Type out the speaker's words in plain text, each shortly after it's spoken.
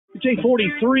It's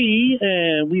 8:43,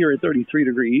 and we are at 33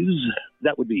 degrees.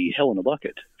 That would be Hell in a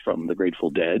Bucket from the Grateful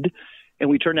Dead. And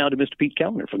we turn now to Mr. Pete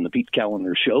Kaliner from the Pete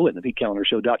Kaliner Show and the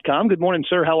PeteKalinershow.com. Good morning,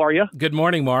 sir. How are you? Good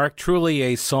morning, Mark. Truly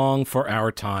a song for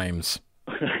our times.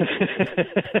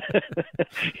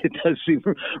 It does seem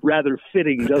rather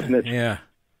fitting, doesn't it? Yeah.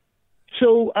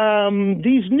 So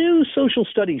these new social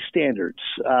studies standards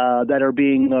that are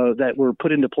being that were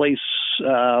put into place,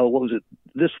 what was it?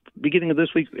 This beginning of this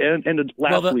week, end of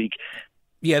last week.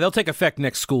 Yeah, they'll take effect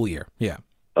next school year. Yeah.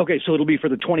 Okay, so it'll be for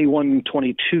the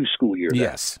 21-22 school year. Then.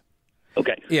 Yes.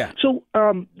 Okay. Yeah. So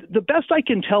the best I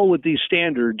can tell with these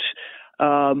standards,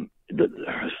 for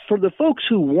the folks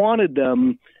who wanted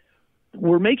them,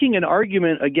 we're making an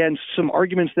argument against some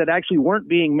arguments that actually weren't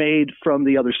being made from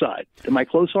the other side. Am I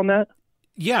close on that?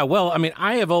 Yeah, well, I mean,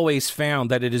 I have always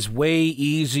found that it is way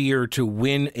easier to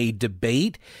win a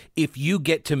debate if you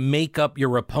get to make up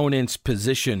your opponent's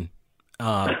position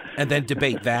and then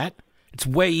debate that. It's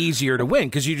way easier to win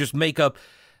because you just make up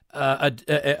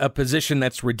a position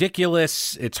that's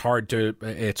ridiculous. It's hard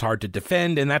to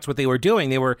defend, and that's what they were doing.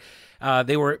 They were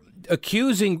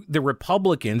accusing the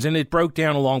Republicans, and it broke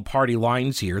down along party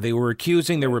lines here. They were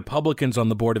accusing the Republicans on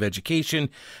the Board of Education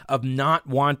of not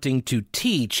wanting to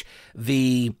teach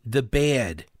the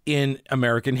bad in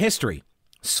American history.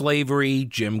 Slavery,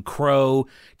 Jim Crow,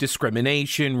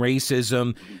 discrimination,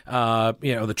 racism,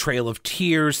 the Trail of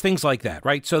Tears, things like that,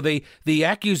 right? So the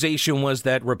accusation was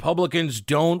that Republicans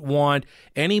don't want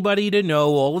anybody to know,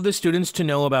 all of the students to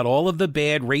know about all of the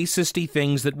bad racist-y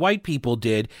things that white people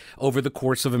did over the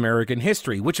course of American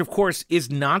history, which of course is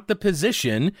not the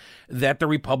position that the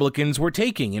Republicans were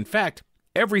taking. In fact,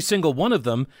 every single one of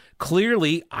them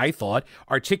clearly, I thought,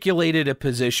 articulated a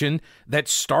position that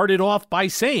started off by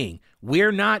saying,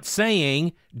 we're not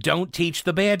saying don't teach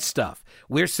the bad stuff.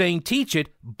 We're saying teach it,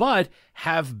 but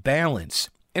have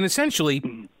balance. And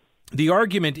essentially, the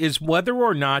argument is whether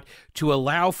or not to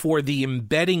allow for the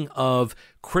embedding of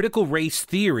critical race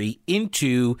theory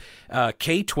into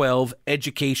K-12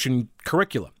 education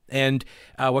curriculum. And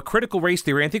what critical race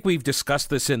theory, I think we've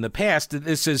discussed this in the past,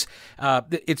 this is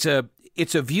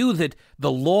it's a view that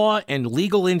the law and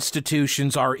legal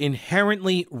institutions are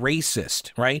inherently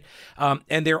racist, right?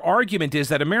 And their argument is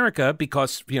that America,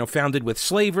 because, founded with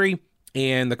slavery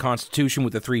and the Constitution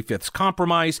with the Three-Fifths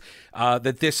Compromise,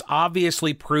 that this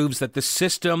obviously proves that the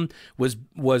system was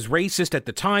racist at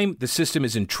the time. The system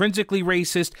is intrinsically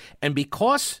racist. And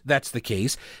because that's the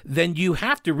case, then you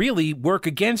have to really work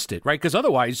against it, right? Because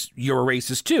otherwise you're a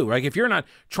racist too, right? If you're not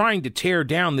trying to tear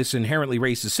down this inherently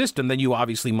racist system, then you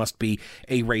obviously must be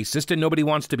a racist, and nobody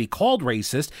wants to be called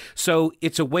racist. So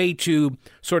it's a way to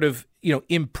sort of,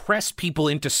 impress people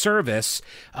into service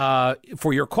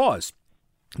for your cause.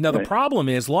 Now, the problem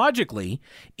is, logically,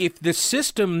 if the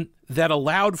system that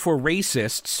allowed for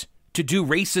racists to do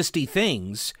racist-y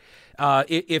things,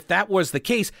 if that was the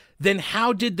case, then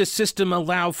how did the system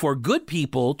allow for good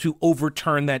people to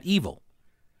overturn that evil?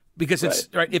 Because it's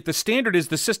right. If the standard is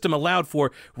the system allowed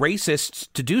for racists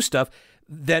to do stuff,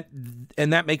 that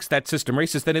makes that system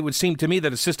racist, then it would seem to me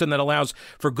that a system that allows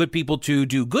for good people to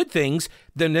do good things,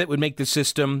 then that would make the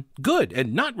system good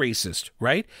and not racist,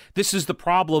 right? This is the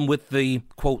problem with the,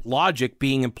 quote, logic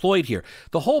being employed here.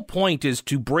 The whole point is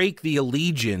to break the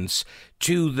allegiance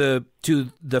to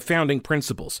the founding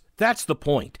principles. That's the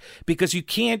point, because you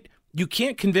can't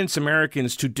convince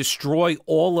Americans to destroy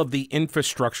all of the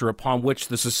infrastructure upon which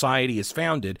the society is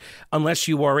founded unless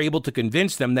you are able to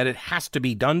convince them that it has to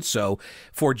be done so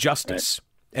for justice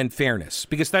and fairness,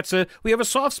 because we have a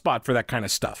soft spot for that kind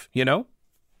of stuff,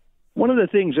 One of the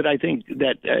things that I think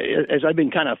that as I've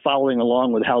been kind of following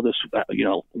along with how this,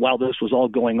 while this was all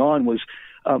going on, was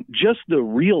just the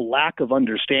real lack of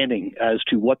understanding as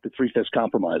to what the Three-Fifths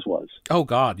Compromise was. Oh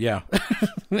God, yeah,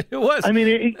 it was. I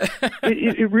mean,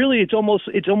 it really, it's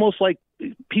almost like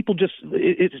people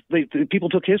people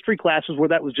took history classes where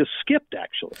that was just skipped,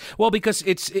 actually. Well, because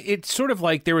it's sort of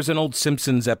like there was an old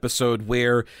Simpsons episode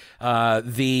where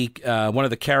one of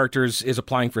the characters is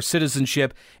applying for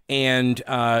citizenship, and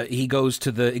he goes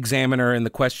to the examiner, and the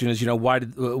question is,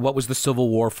 what was the Civil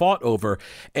War fought over?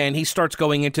 And he starts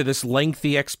going into this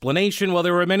lengthy explanation. Well,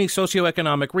 there were many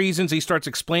socioeconomic reasons. He starts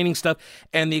explaining stuff,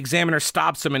 and the examiner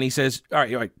stops him, and he says, all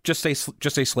right, just say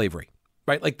slavery.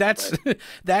 Right? Like that's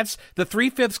the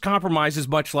Three-Fifths Compromise is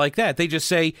much like that. They just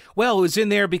say, well, it was in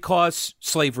there because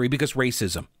slavery, because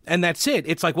racism. And that's it.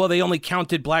 It's like, well, they only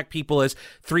counted black people as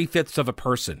 3/5 of a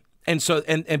person. And so,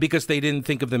 and because they didn't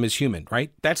think of them as human,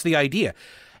 right? That's the idea.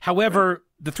 However,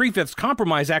 the Three-Fifths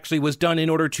Compromise actually was done in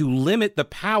order to limit the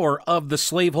power of the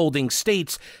slaveholding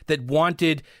states that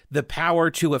wanted the power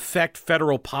to affect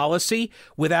federal policy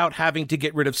without having to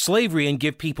get rid of slavery and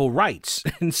give people rights.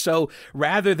 And so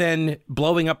rather than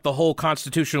blowing up the whole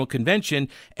Constitutional Convention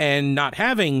and not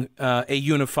having a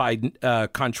unified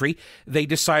country, they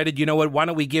decided, you know what, why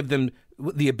don't we give them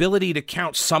the ability to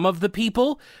count some of the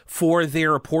people for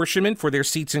their apportionment, for their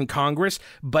seats in Congress,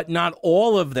 but not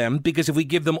all of them, because if we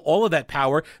give them all of that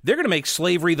power, they're going to make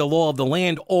slavery the law of the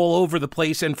land all over the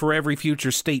place and for every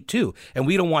future state too. And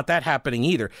we don't want that happening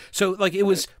either. So like it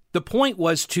was, the point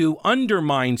was to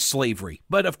undermine slavery,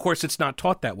 but of course it's not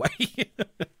taught that way.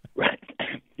 Right.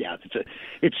 Yeah,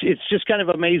 it's just kind of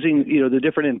amazing, you know, the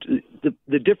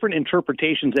different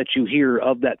interpretations that you hear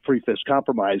of that Three-Fifths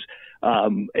Compromise,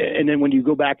 and then when you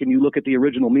go back and you look at the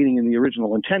original meaning and the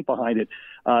original intent behind it,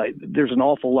 there's an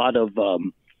awful lot of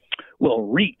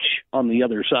reach on the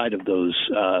other side of those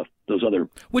other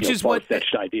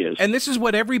far-fetched ideas. And this is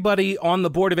what everybody on the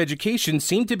Board of Education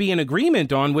seemed to be in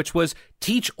agreement on, which was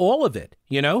teach all of it.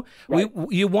 You know, right.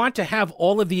 You want to have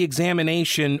all of the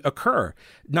examination occur,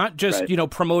 not just, right.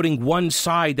 Promoting one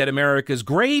side that America's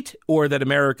great or that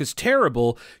America's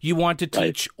terrible. You want to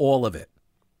teach all of it.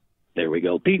 There we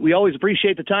go. Pete, we always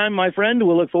appreciate the time, my friend.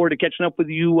 We'll look forward to catching up with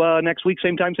you next week,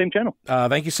 same time, same channel.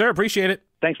 Thank you, sir. Appreciate it.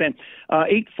 Thanks, man.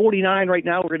 8:49 right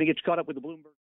now. We're going to get you caught up with the Bloomberg.